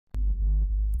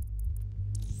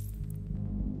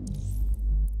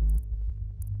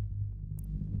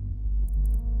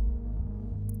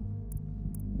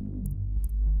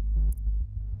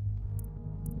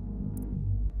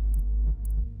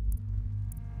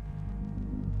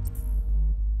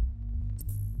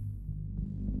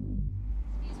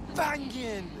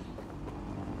banging!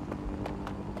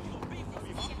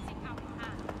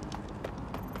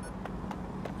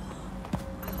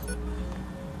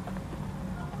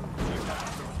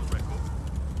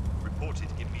 Report it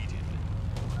immediately.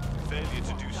 Failure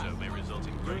to do so may result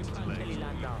in great delays.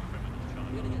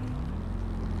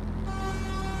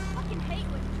 Fucking hate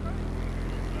when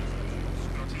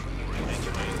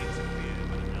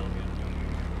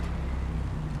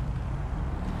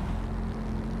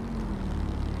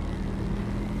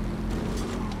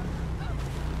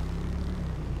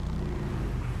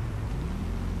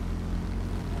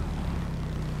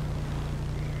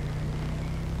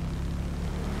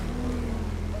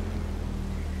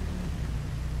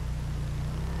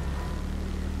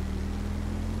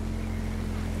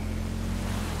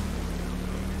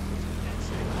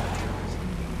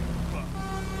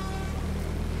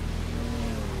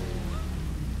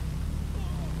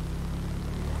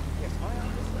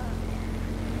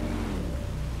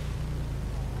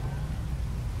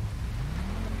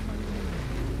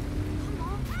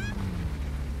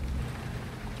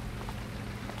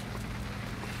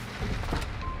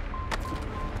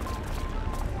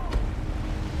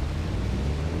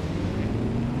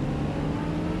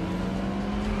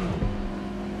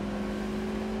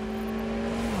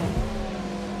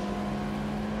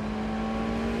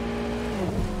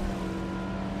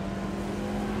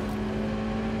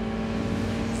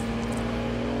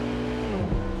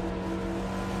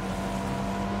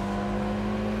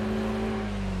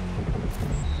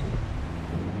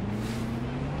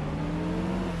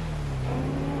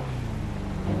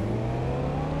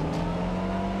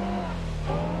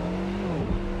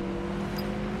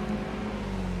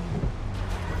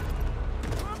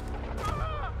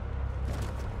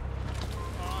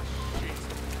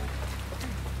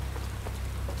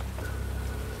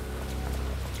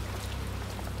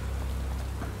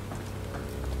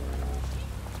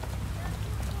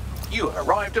You have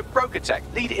arrived at BrokerTech,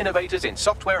 lead innovators in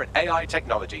software and AI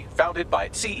technology, founded by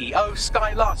its CEO,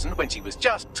 Sky Larson, when she was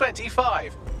just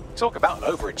 25. Talk about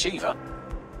an overachiever.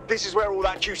 This is where all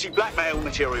that juicy blackmail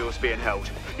material is being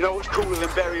held. You know what's cooler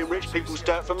than burying rich people's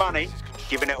dirt for money?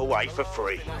 Giving it away for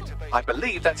free. I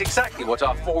believe that's exactly what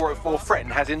our 404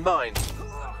 friend has in mind.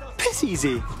 Piss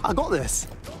easy. I got this.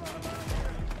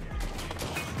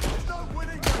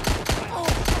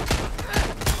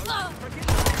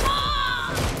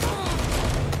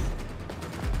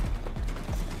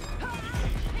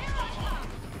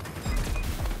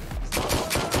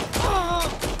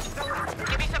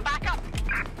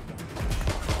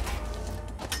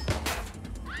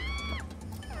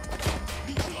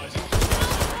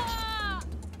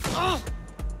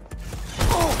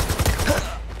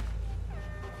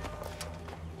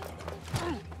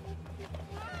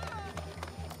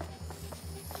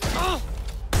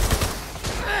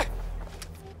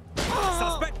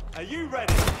 Are you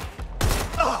ready?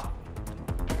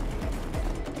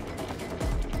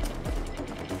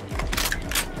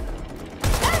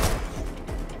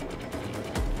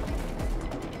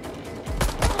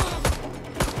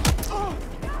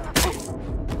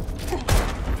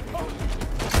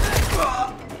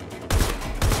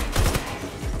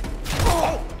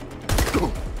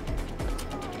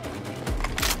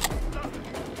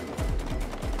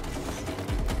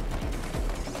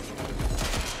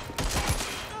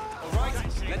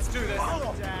 Let's do this.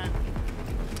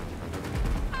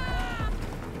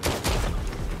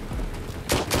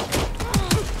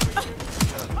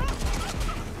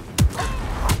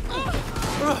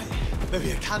 Right,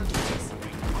 maybe I can do this.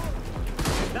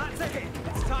 That's it.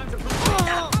 It's time to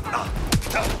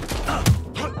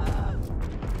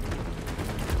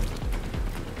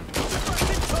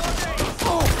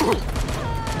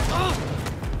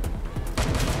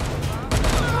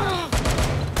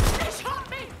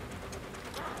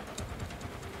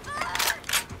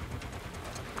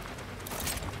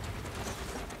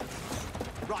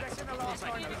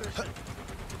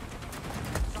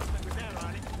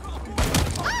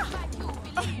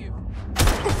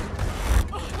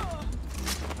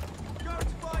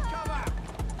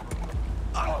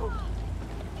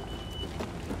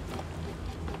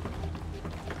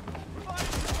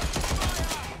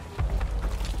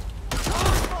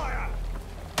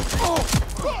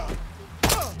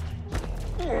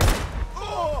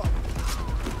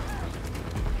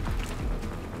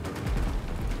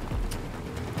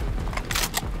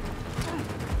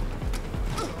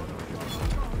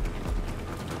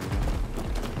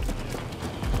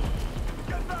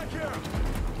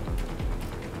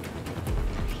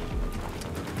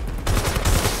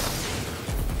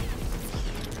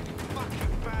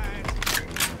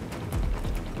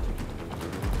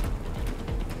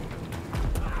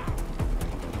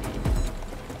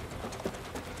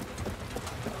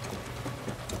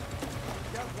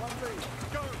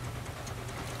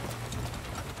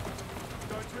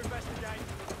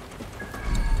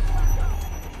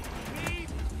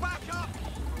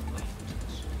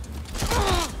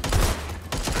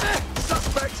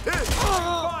Suspect hit!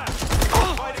 Fire!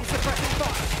 Hiding suppressing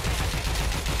fire!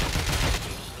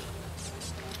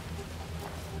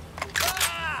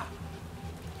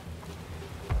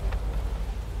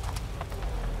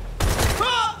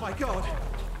 Oh my God!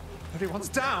 Everyone's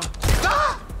down!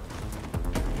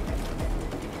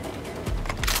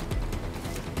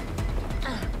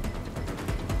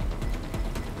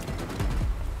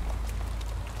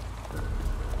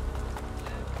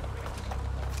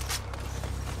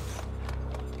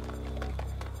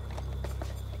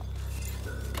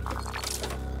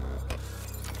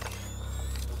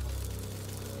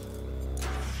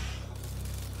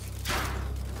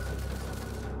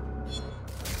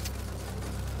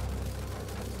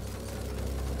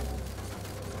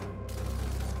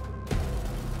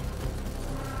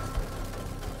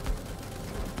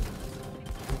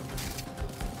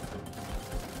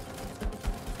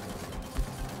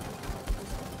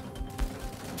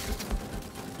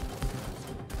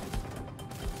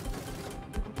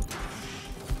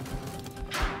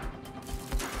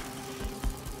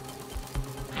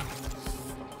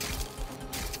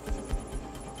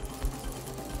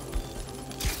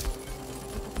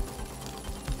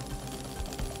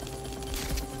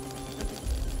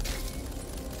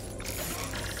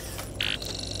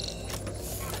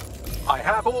 I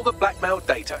have all the blackmail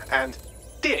data, and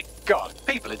dear God,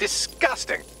 people are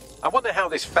disgusting. I wonder how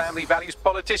this family values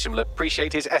politician will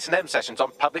appreciate his S&M sessions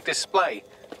on public display.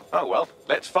 Oh well,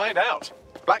 let's find out.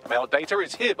 Blackmail data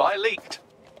is hereby leaked.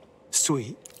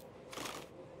 Sweet.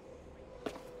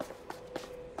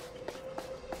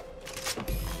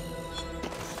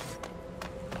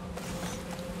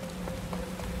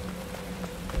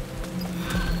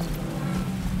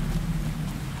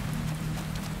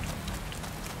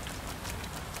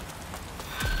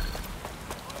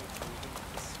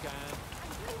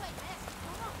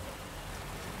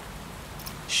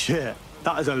 Shit,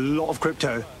 that is a lot of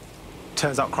crypto.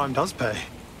 Turns out crime does pay.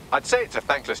 I'd say it's a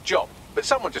thankless job, but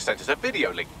someone just sent us a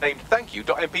video link named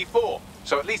thankyou.mp4,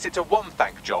 so at least it's a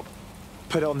one-thank job.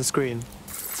 Put it on the screen.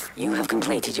 You have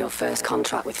completed your first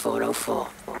contract with 404,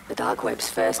 the dark web's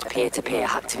first peer-to-peer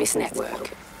hacktivist network.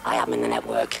 I am in the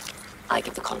network. I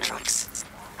give the contracts.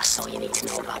 That's all you need to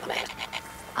know about me.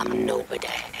 I'm nobody.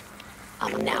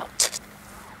 I'm an out.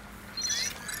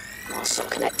 I'm also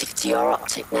connected to your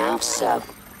optic now, so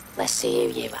let's see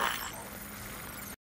who you are.